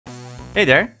Hey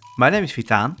there, my name is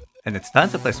Vitaan, and it's time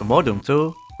to play some more Doom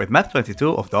 2 with map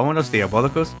 22 of Dominus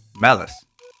Diabolicus, Malice.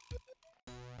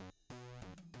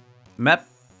 Map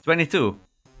 22.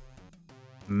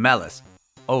 Malice.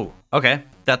 Oh, okay,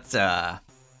 that's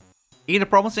either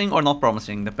promising or not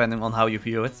promising, depending on how you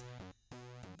view it.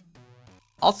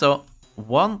 Also,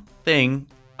 one thing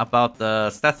about the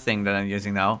stats thing that I'm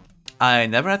using now, I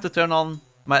never had to turn on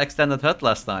my extended HUD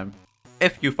last time.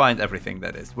 If you find everything,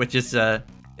 that is, which is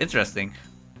interesting.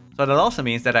 So that also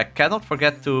means that I cannot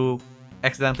forget to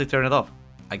accidentally turn it off,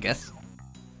 I guess.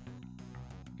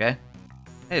 Okay.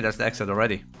 Hey, there's the exit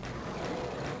already.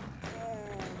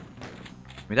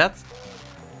 Give me that.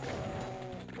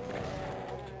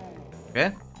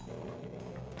 Okay.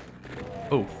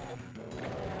 Oh.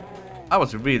 I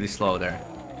was really slow there.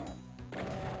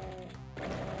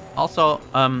 Also,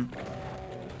 I'm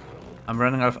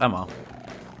running out of ammo.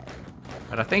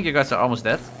 But I think you guys are almost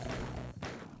dead.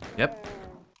 Yep.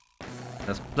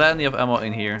 There's plenty of ammo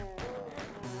in here.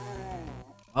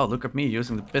 Oh, look at me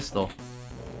using the pistol.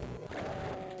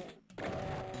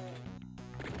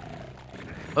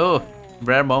 Oh,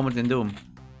 rare moment in Doom.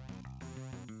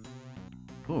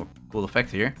 Ooh, cool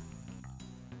effect here.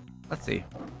 Let's see.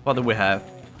 What do we have?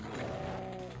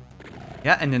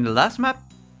 Yeah, and in the last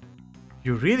map,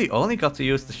 you really only got to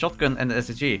use the shotgun and the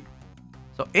SSG.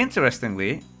 So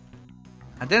interestingly,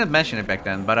 I didn't mention it back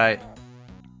then, but I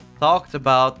talked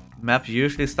about maps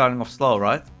usually starting off slow,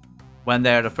 right? When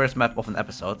they're the first map of an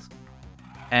episode.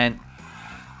 And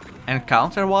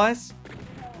encounter-wise,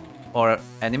 or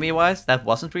enemy-wise, that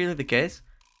wasn't really the case.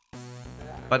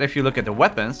 But if you look at the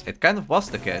weapons, it kind of was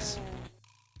the case.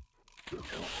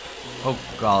 Oh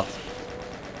god.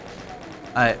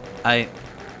 I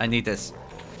need this.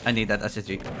 I need that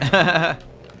SSG.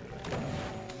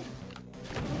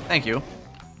 Thank you.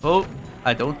 Oh,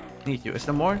 I don't need you. Is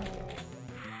there more?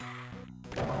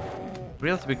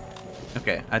 Real to be...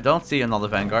 Okay, I don't see another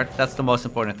Vanguard. That's the most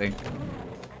important thing.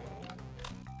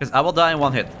 Because I will die in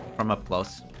one hit from up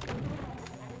close.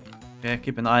 Okay,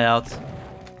 keep an eye out.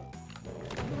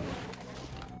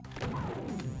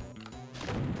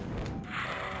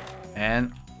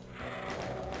 And...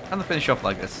 I'm gonna finish off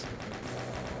like this.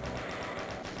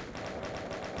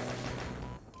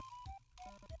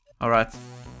 Alright.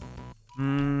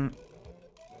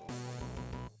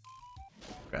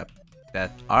 Grab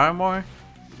that armor.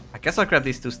 I guess I'll grab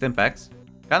these two stim packs.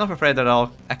 Kind of afraid that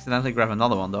I'll accidentally grab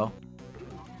another one though.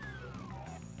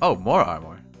 Oh, more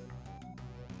armor.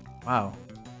 Wow.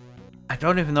 I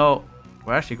don't even know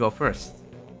where I should go first.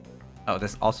 Oh,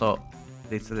 this also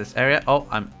leads to this area. Oh,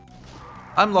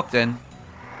 I'm locked in.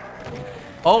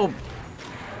 Oh,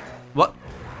 what?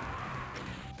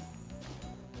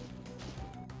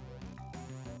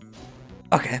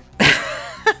 Okay.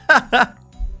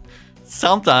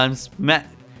 Sometimes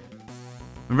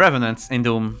revenants in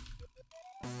Doom.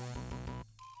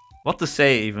 What to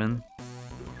say even?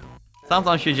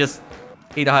 Sometimes you just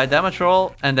eat a high damage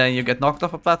roll and then you get knocked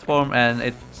off a platform and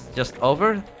it's just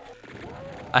over.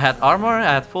 I had armor, I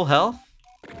had full health.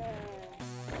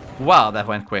 Wow, that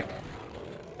went quick.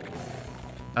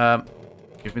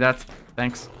 Give me that.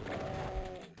 Thanks.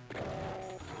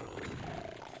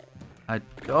 I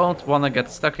don't want to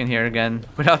get stuck in here again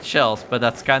without shells, but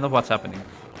that's kind of what's happening.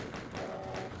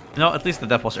 No, at least the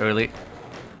death was early.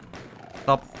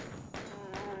 Stop.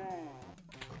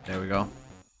 There we go.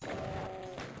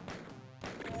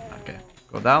 Okay,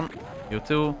 go down. You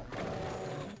too.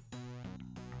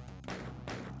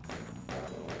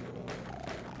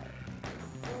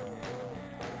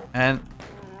 And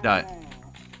die.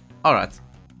 Alright.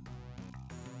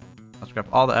 Let's grab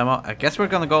all the ammo. I guess we're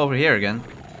gonna go over here again.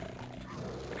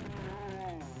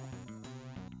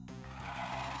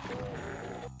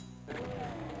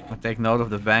 I'll take note of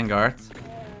the Vanguard.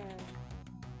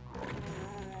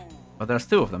 But there's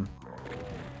two of them.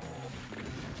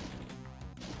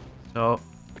 So,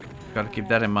 gotta keep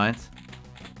that in mind.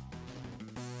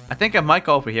 I think I might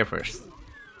go over here first.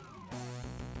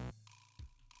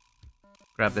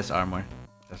 Grab this armor.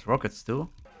 There's rockets too.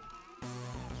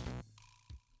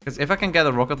 Because if I can get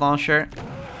a rocket launcher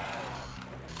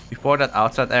before that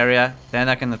outside area, then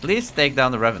I can at least take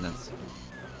down the revenants.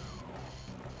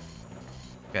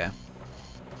 Okay.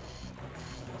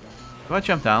 Do I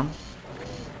jump down?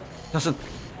 Doesn't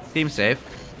seem safe.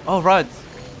 Oh, right.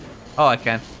 Oh, I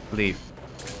can't leave.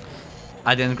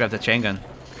 I didn't grab the chain gun.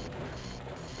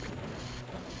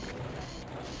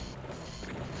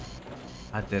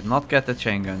 I did not get the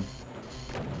chain gun.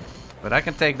 But I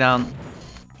can take down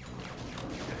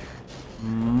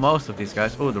most of these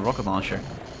guys. Oh, the rocket launcher.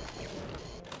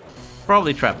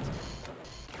 Probably trapped.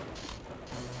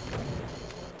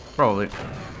 Probably.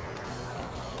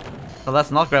 So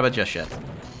let's not grab it just yet.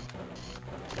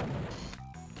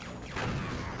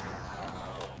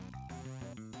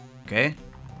 Okay.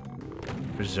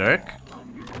 Berserk.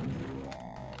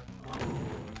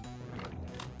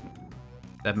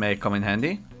 That may come in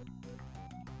handy.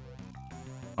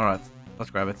 Alright,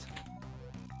 let's grab it.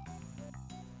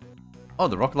 Oh,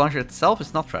 the rocket launcher itself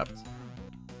is not trapped.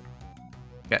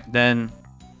 Okay, then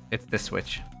it's this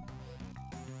switch.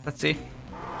 Let's see.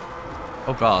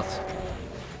 Oh god.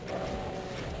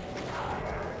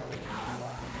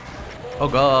 Oh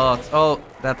god. Oh,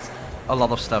 that's a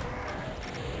lot of stuff.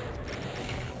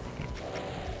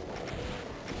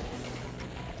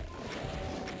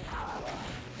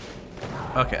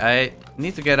 Okay, I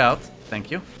need to get out.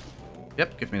 Thank you.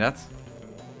 Yep, give me that.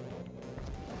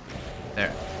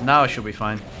 There. Now I should be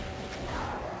fine.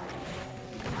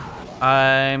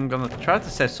 I'm gonna try to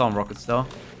save some rockets though.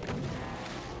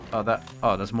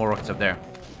 Oh, there's more rockets up there.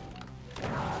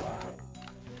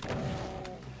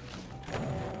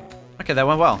 Okay, that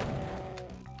went well.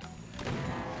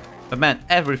 But man,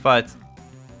 every fight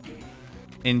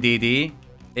in DD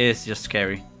is just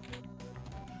scary.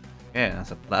 Okay,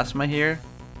 there's a plasma here.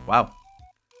 Wow.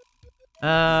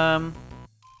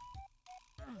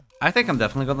 I think I'm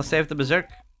definitely gonna save the Berserk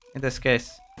in this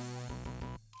case.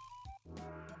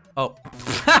 Oh.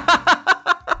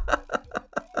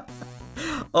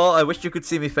 Oh, I wish you could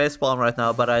see me facepalm right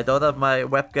now, but I don't have my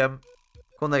webcam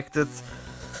connected.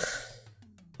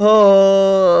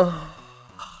 Oh.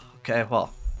 Okay,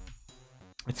 well.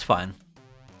 It's fine.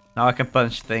 Now I can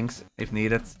punch things if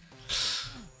needed.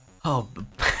 Oh.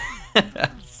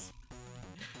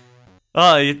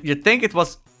 Oh, you'd think it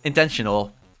was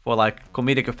intentional for like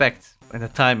comedic effect and the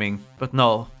timing, but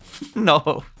no.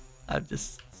 No. I'm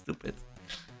just stupid.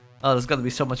 Oh, there's gonna be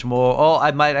so much more. Oh,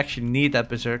 I might actually need that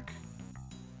Berserk.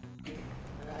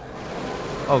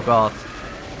 Oh god.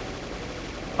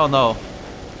 Oh no.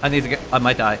 I need to get... I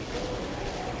might die.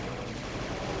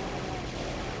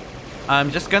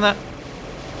 I'm just gonna...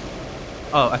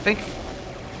 Oh, I think...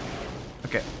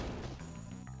 Okay.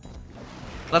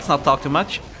 Let's not talk too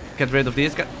much. Get rid of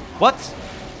these guys. What?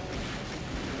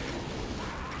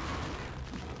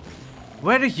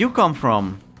 Where did you come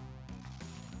from?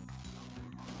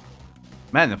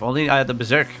 Man, if only I had the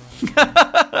Berserk.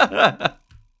 That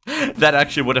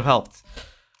actually would have helped.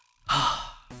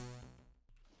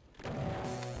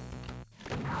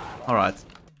 Alright.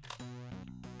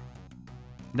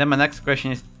 Then my next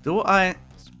question is, do I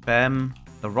spam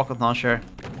the rocket launcher?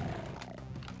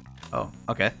 Oh,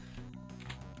 okay.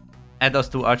 And those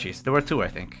two Archies. There were two, I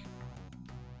think.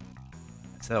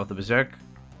 Instead of the Berserk.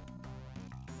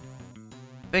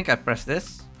 I think I press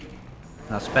this.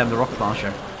 Now spam the rocket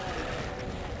launcher.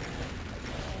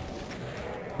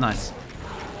 Nice.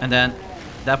 And then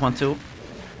that one too.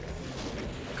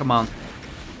 Come on.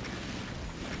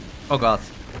 Oh god.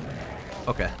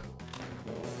 Okay.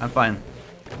 I'm fine.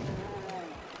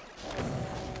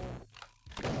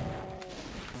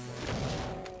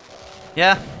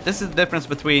 Yeah, this is the difference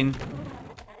between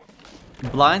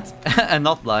blind and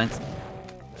not blind.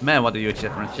 Man, what a huge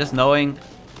difference. Just knowing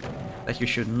that you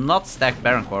should not stack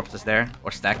Baron corpses there.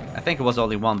 Or stack. I think it was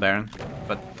only one Baron.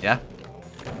 But yeah.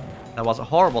 That was a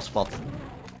horrible spot.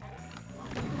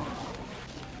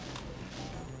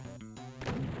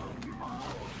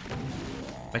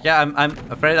 But yeah, I'm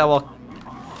afraid I will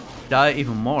die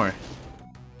even more.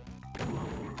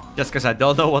 Just because I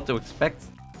don't know what to expect.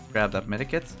 Grab that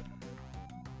medikit.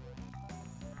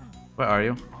 Where are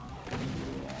you?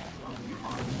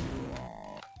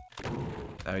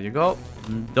 There you go.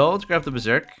 Don't grab the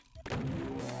Berserk.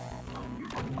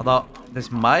 Although,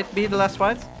 this might be the last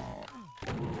fight.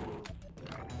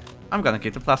 I'm gonna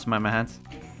keep the plasma in my hands.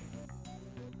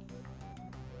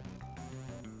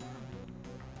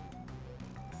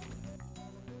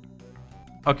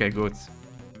 Okay, good.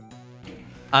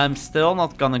 I'm still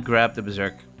not gonna grab the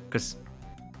Berserk, because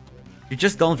you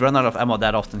just don't run out of ammo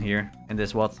that often here in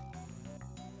this WAD.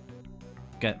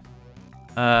 Okay.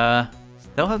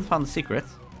 Still haven't found the secret.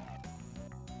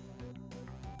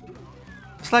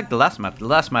 It's like the last map. The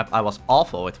last map I was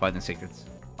awful with finding secrets.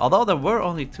 Although there were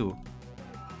only two.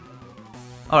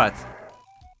 Alright.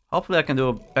 Hopefully I can do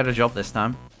a better job this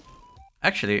time.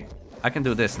 Actually, I can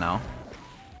do this now.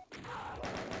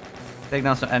 Take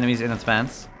down some enemies in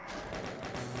advance.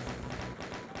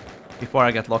 Before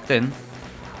I get locked in.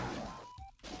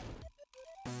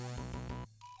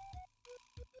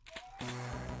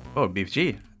 Oh,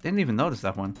 BFG. Didn't even notice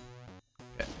that one.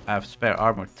 Okay, I have spare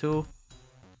armor too.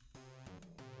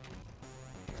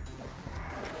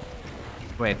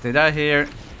 Wait, did I hear...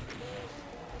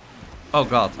 Oh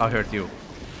god, I heard you.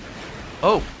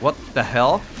 Oh, what the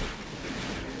hell?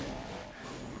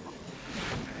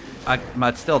 I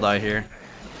might still die here.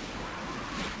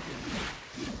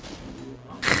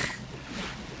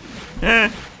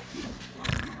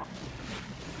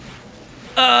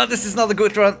 This is not a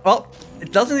good run. Well,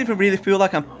 it doesn't even really feel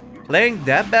like I'm playing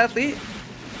that badly.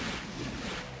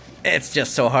 It's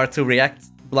just so hard to react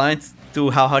blind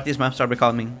to how hard these maps are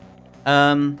becoming.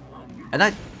 And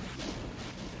I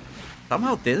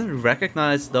somehow didn't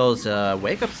recognize those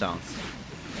wake-up sounds.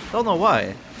 Don't know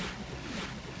why.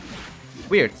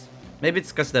 Weird. Maybe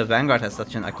it's because the Vanguard has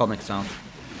such an iconic sound.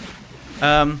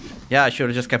 Yeah, I should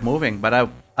have just kept moving, but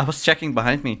I was checking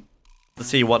behind me to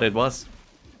see what it was.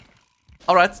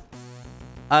 Alright.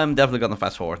 I'm definitely gonna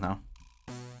fast forward now.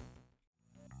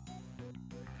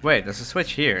 Wait, there's a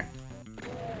switch here.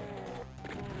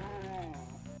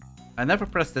 I never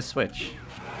pressed this switch.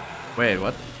 Wait,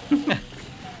 what?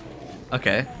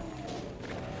 Okay.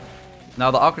 Now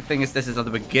the awkward thing is this is at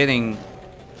the beginning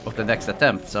of the next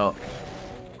attempt, so...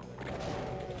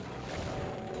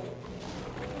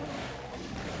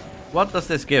 What does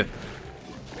this give?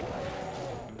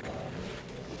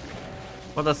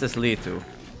 What does this lead to?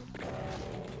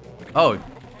 Oh.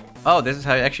 Oh, this is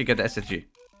how you actually get the SSG.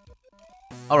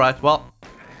 Alright, well.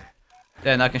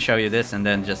 Then I can show you this and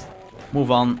then just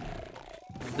move on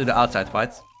to the outside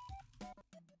fights.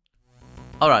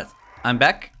 Alright, I'm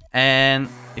back. And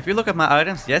if you look at my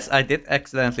items, yes, I did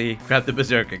accidentally grab the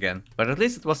Berserk again. But at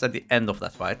least it was at the end of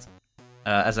that fight.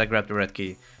 As I grabbed the red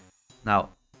key. Now,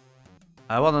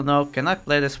 I want to know, can I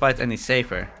play this fight any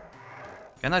safer?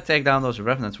 Can I take down those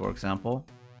Revenants, for example?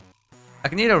 I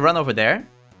can either run over there,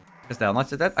 because they're not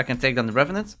that. I can take down the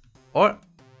Revenants, or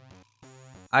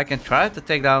I can try to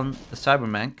take down the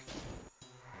Cybermank.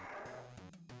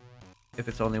 If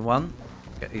it's only one.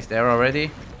 Okay, he's there already.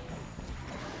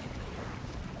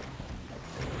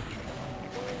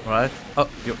 Right. Oh,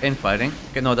 you're infighting.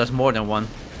 Okay, no, there's more than one.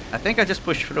 I think I just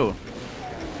pushed through.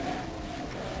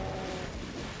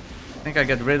 I think I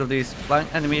get rid of these flying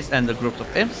enemies and the groups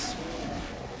of imps.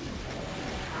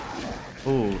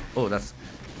 Ooh, oh, that's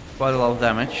quite a lot of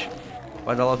damage.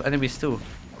 Quite a lot of enemies too.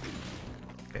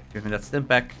 Okay, give me that stim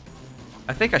pack.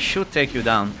 I think I should take you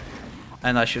down.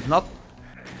 And I should not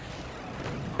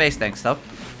base tank stuff.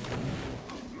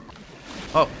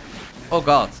 Oh, oh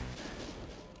god.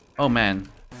 Oh man.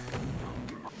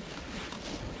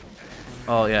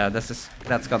 Oh yeah,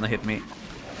 that's gonna hit me.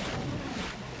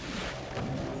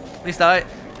 Please die.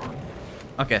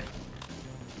 Okay.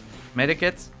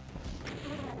 Medikit.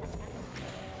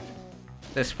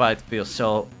 This fight feels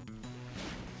so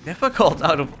difficult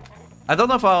out of... I don't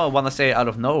know if I want to say out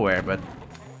of nowhere, but...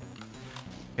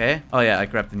 Okay. Oh yeah, I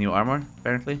grabbed the new armor,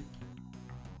 apparently.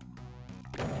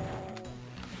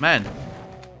 Man.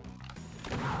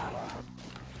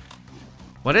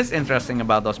 What is interesting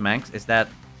about those manks is that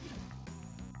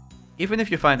even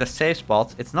if you find a safe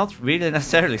spot, it's not really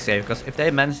necessarily safe, because if they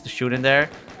manage to shoot in there,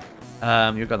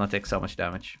 you're gonna take so much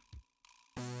damage.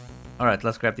 Alright,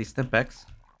 let's grab these stim packs.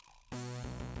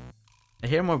 I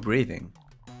hear more breathing.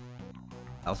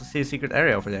 I also see a secret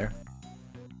area over there.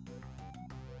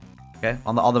 Okay,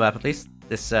 on the other map at least.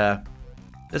 This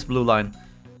blue line.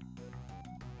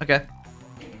 Okay.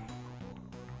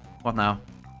 What now?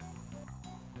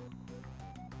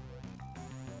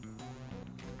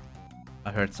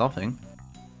 I heard something.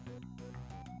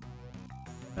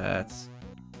 That's...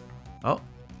 Oh.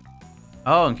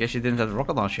 Oh, in case you didn't have the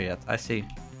rocket launcher yet. I see.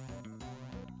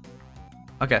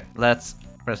 Okay, let's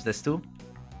press this too.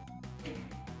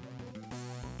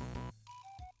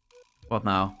 What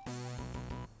now?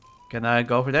 Can I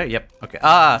go over there? Yep. Okay.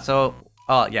 Ah, so...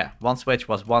 Oh, yeah. One switch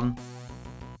was one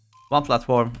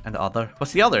platform and the other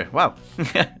was the other. Wow.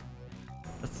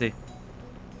 Let's see.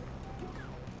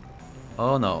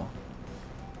 Oh no.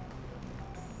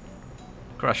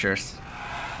 Crushers.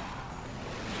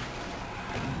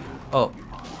 Oh.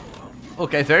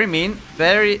 Okay, very mean.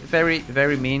 Very, very,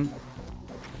 very mean.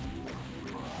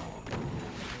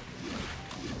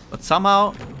 But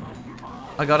somehow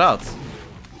I got out.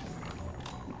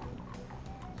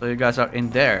 So you guys are in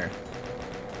there.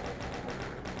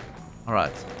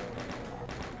 Alright.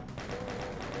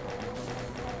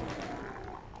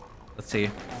 Let's see.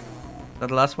 Is that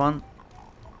the last one?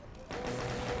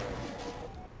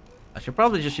 I should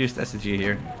probably just use the SSG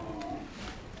here.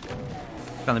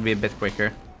 It's gonna be a bit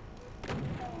quicker.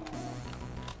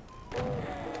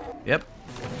 Yep.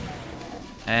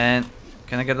 And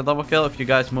can I get a double kill if you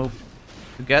guys move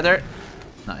together?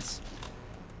 Nice.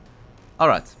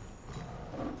 Alright.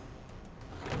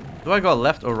 Do I go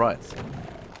left or right?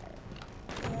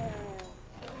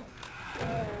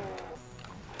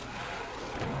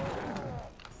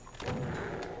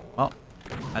 Well,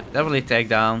 I'd definitely take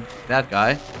down that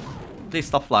guy. Please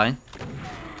stop flying.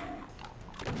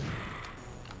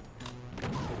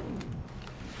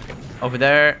 Over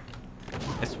there,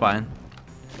 it's fine.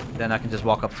 Then I can just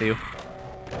walk up to you.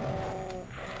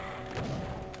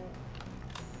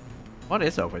 What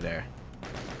is over there?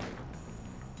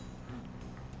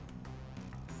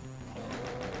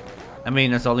 I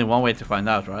mean, there's only one way to find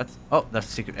out, right? Oh, there's a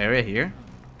secret area here.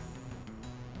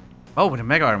 Oh, with a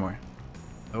mega armor.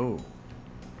 Oh.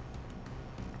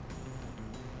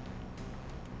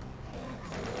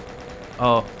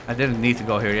 Oh, I didn't need to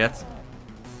go here yet.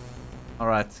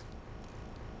 Alright.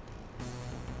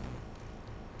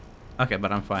 Okay,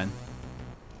 but I'm fine.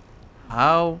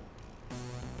 How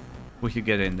would you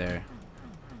get in there?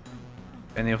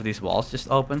 Any of these walls just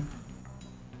open?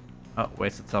 Oh,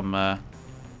 wasted some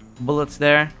bullets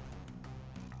there.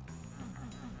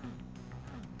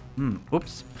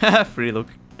 Oops. Free look.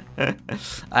 I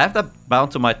have that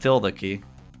bound to my tilde key.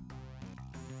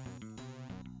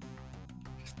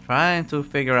 Just trying to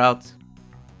figure out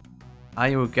how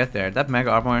you would get there. That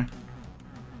mega armor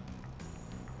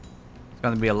is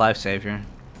gonna be a lifesaver.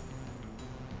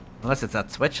 Unless it's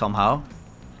that switch somehow.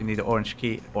 You need the orange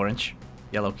key.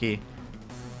 Yellow key.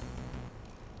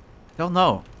 Don't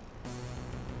know.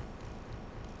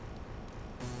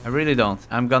 I really don't.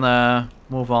 I'm gonna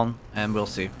move on and we'll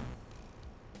see.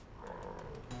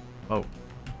 Whoa.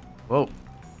 Whoa.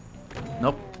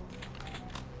 Nope.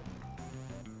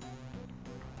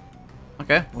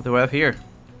 Okay, what do we have here?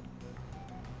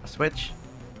 A switch.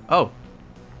 Oh.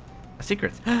 A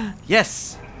secret.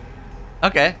 Yes!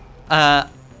 Okay.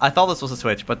 I thought this was a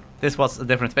switch, but this was a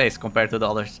different face compared to the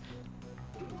others.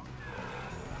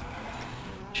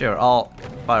 Sure, I'll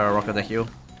fire a rocket at you,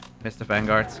 Mr.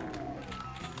 Vanguard.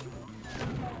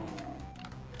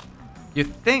 You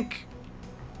think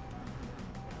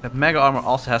that mega armor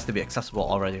also has to be accessible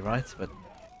already, right? But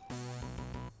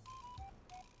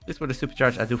at least with the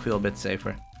supercharge, I do feel a bit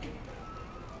safer.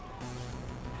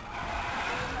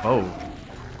 Oh.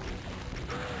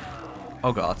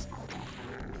 Oh god.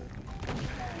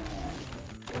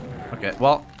 Okay,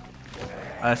 well,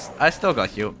 I still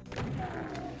got you.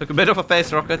 Took a bit of a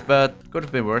face rocket, but could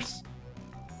have been worse.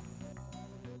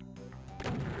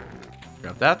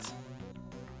 Grab that.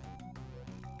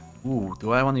 Ooh,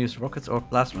 do I want to use rockets or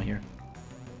plasma here?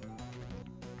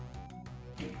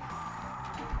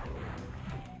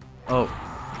 Oh.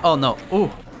 Oh no.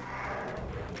 Ooh.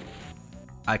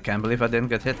 I can't believe I didn't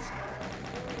get hit.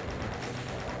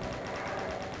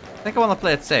 I think I want to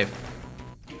play it safe.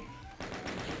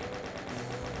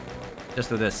 Just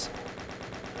do this.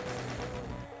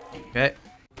 Okay.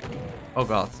 Oh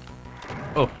god.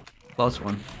 Oh, close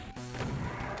one.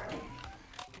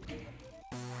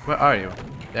 Where are you?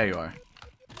 There you are.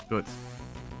 Good.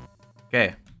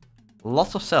 Okay.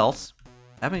 Lots of cells.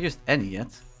 Haven't used any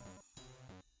yet.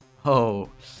 Oh.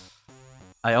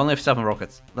 I only have 7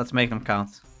 rockets. Let's make them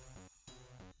count.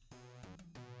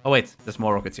 Oh wait, there's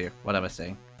more rockets here. What am I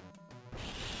saying?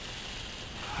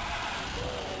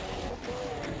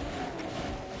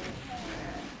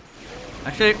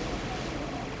 Actually,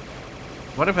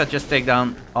 what if I just take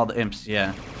down all the imps?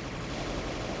 Yeah.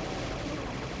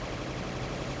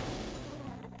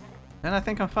 Then I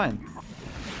think I'm fine.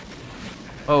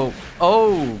 Oh.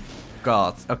 Oh,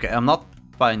 god. Okay, I'm not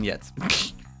fine yet.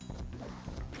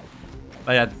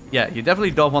 But yeah, you definitely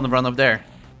don't want to run up there.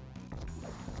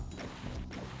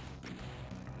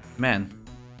 Man.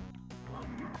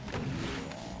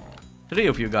 3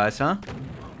 of you guys, huh?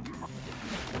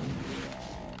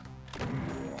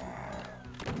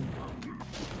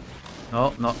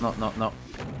 No, no, no, no, no.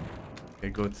 Okay,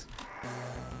 good.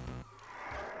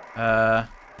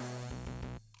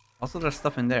 Also, there's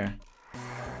stuff in there.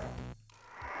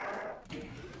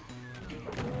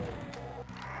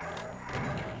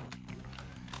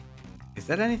 Is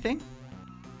that anything?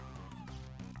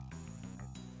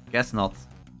 Guess not.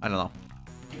 I don't know.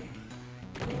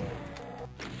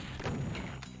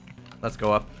 Let's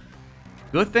go up.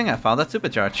 Good thing I found that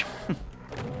supercharge.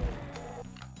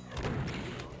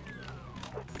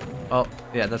 Oh,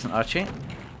 yeah, that's an Archie.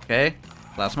 Okay,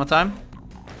 plasma time.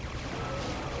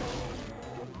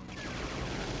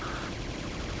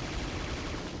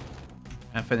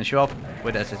 And finish you off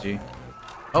with SSG.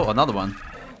 Oh, another one.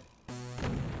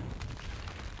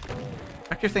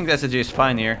 I actually think the SSG is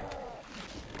fine here.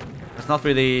 There's not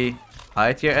really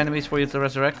high tier enemies for you to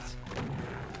resurrect.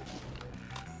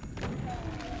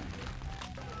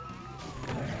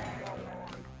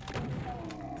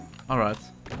 Alright.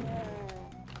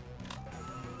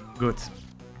 Good.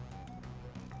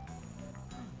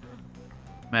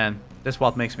 Man, this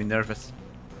WAD makes me nervous.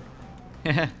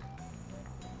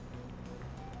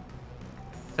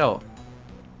 So,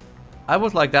 I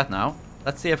would like that now.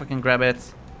 Let's see if I can grab it.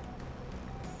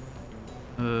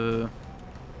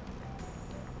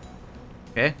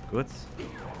 Okay, good.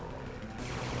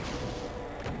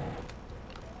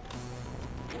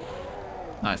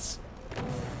 Nice.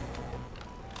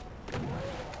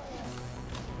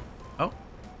 Oh.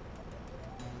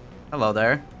 Hello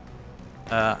there.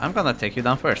 I'm gonna take you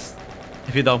down first,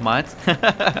 if you don't mind.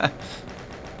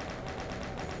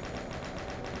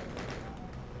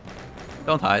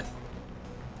 Don't hide.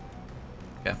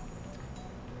 Okay.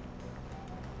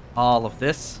 All of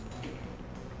this.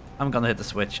 I'm gonna hit the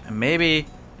switch, and maybe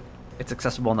it's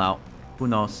accessible now. Who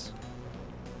knows?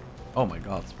 Oh my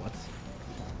god, what?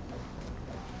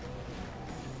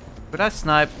 Could I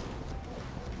snipe?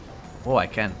 Oh, I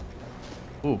can.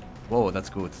 Ooh, whoa, that's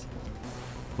good.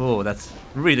 Whoa, that's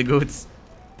really good.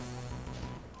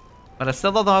 But I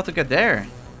still don't know how to get there.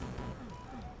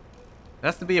 There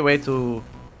has to be a way to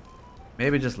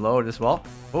maybe just lower this wall.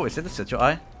 Oh, is it the Situ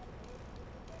Eye?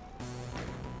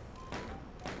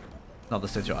 Not the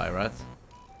Situ Eye, right?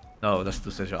 No, that's two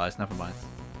Situ Eyes, never mind.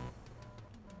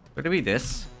 Could it be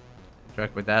this?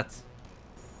 Interact with that.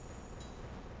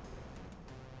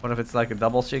 What if it's like a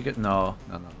double secret? No.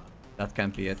 That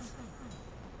can't be it.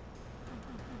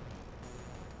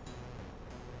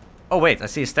 Oh wait, I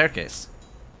see a staircase.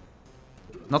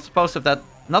 Not supposed to that.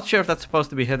 Not sure if that's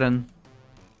supposed to be hidden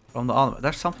from the on.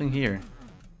 There's something here.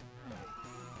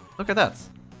 Look at that.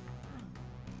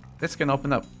 This can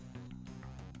open up.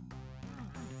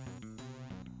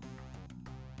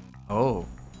 Oh,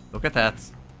 look at that.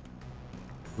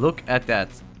 Look at that.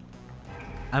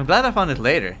 I'm glad I found it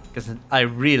later, because I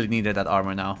really needed that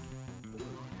armor now.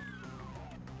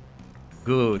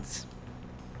 Good.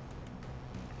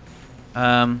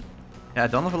 Yeah, I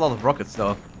don't have a lot of rockets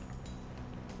though.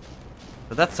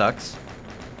 So that sucks.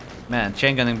 Man,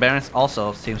 chain gunning Barons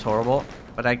also seems horrible.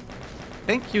 But I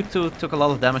think you two took a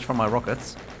lot of damage from my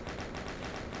rockets.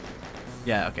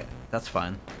 Yeah, okay, that's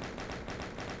fine.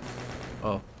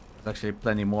 Oh, there's actually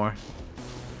plenty more.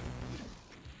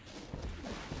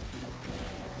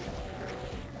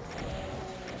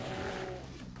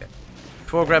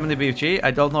 Before grabbing the BFG,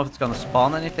 I don't know if it's gonna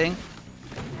spawn anything.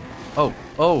 Oh,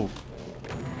 oh.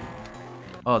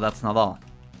 Oh, that's not all.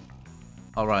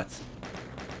 Alright.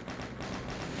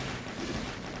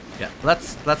 Yeah,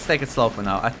 let's take it slow for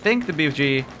now. I think the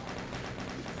BFG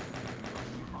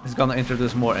is gonna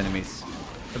introduce more enemies.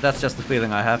 But that's just the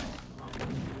feeling I have.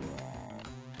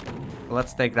 So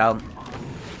let's take down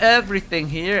everything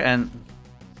here and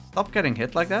stop getting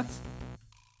hit like that.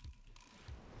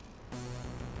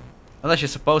 Unless you're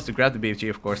supposed to grab the BFG,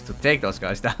 of course, to take those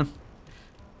guys down.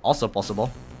 Also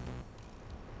possible.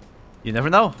 You never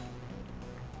know.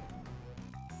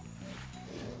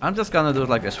 I'm just gonna do it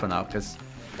like this for now, because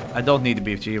I don't need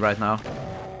the BFG right now.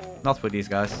 Not for these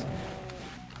guys.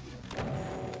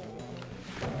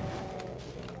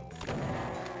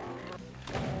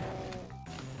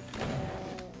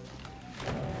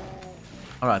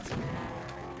 Alright.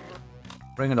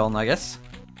 Bring it on, I guess.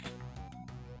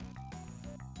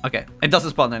 Okay, it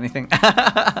doesn't spawn anything.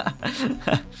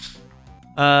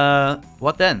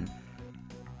 What then?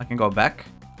 I can go back.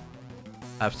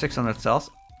 I have 600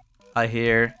 cells. I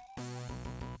hear...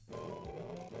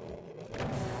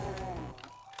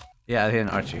 Yeah, I hear an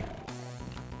Archie.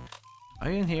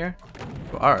 Are you in here?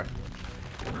 You are.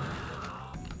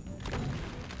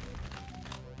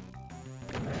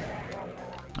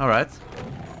 Alright.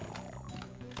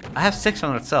 I have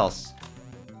 600 cells.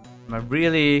 Am I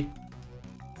really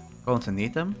going to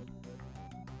need them?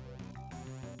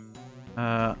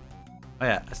 Oh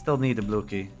yeah, I still need the blue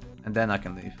key. And then I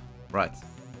can leave. Right.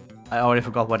 I already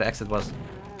forgot what the exit was.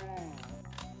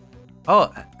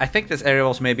 Oh, I think this area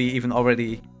was maybe even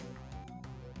already...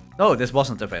 No, this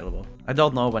wasn't available. I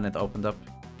don't know when it opened up.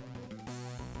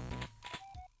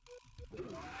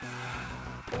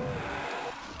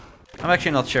 I'm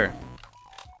actually not sure.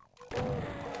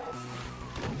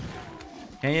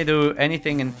 Can you do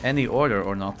anything in any order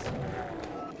or not?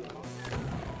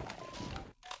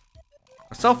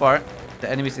 So far, the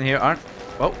enemies in here aren't,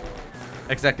 whoa,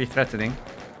 exactly threatening.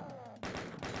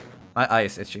 My eye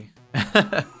is itchy.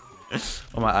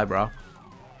 Or my eyebrow.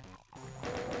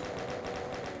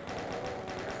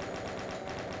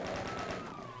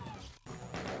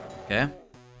 Okay.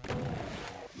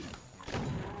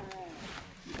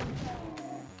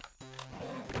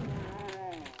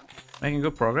 Making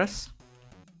good progress.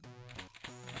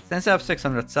 Since I have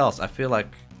 600 cells, I feel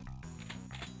like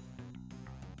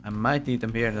I might need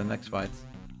them here in the next fight.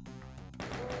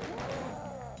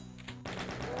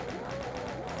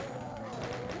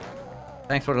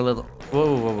 Thanks for the little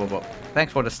Whoa, whoa, whoa, whoa.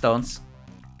 Thanks for the stones.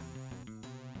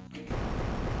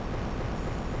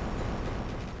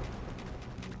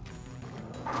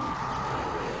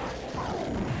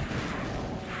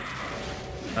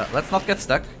 Let's not get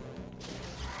stuck.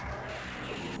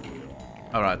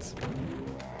 Alright.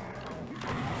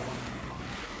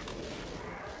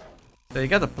 So you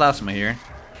got the plasma here.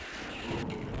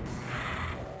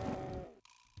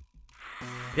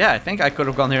 Yeah, I think I could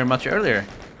have gone here much earlier.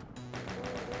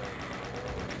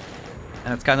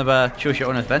 And it's kind of a choose your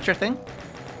own adventure thing.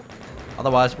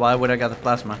 Otherwise, why would I get the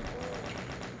plasma?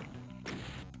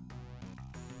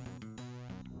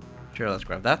 Sure, let's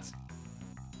grab that.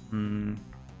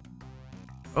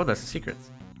 Oh, that's a secret.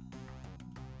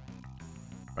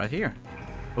 Right here.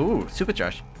 Ooh,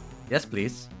 supercharge. Yes,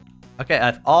 please. Okay, I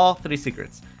have all 3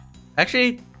 secrets.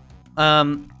 Actually,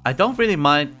 I don't really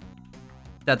mind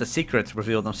that the secrets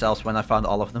reveal themselves when I found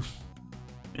all of them.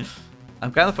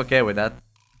 I'm kind of okay with that,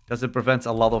 because it prevents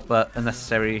a lot of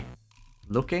unnecessary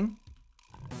looking.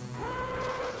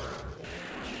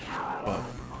 Whoa.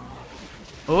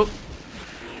 Oh.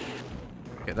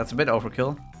 Okay, that's a bit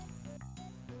overkill.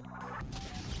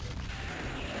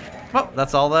 Well,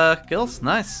 that's all the kills.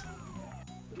 Nice.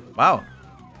 Wow.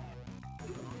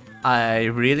 I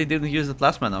really didn't use the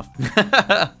plasma enough.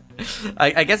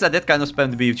 I guess I did kind of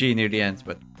spam the BFG near the end,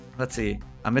 but let's see.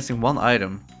 I'm missing one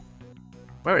item.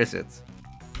 Where is it?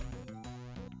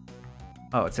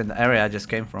 Oh, it's in the area I just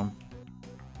came from.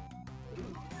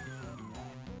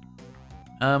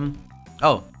 Oh,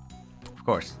 of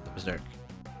course, the Berserk.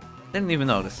 Didn't even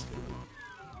notice.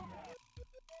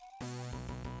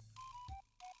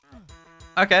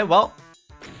 Okay, well,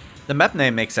 the map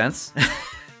name makes sense.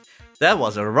 That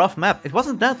was a rough map. It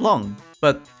wasn't that long,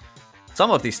 but some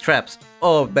of these traps,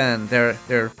 oh man,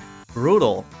 they're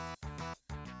brutal.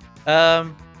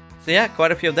 So yeah,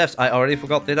 quite a few deaths. I already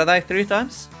forgot. Did I die 3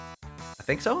 times? I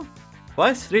think so.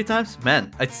 Twice, 3 times.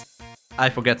 Man, I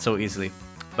forget so easily.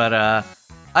 But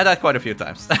I died quite a few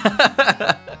times.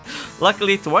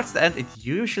 Luckily, towards the end, it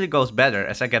usually goes better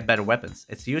as I get better weapons.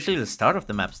 It's usually the start of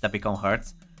the maps that become hard.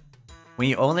 When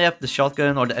you only have the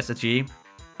shotgun or the SSG,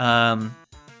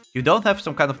 you don't have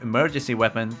some kind of emergency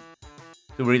weapon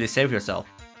to really save yourself.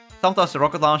 Sometimes the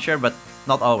rocket launcher, but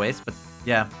not always. But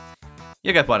yeah,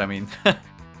 you get what I mean.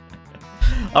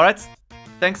 Alright,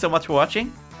 thanks so much for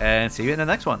watching, and see you in the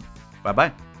next one. Bye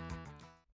bye.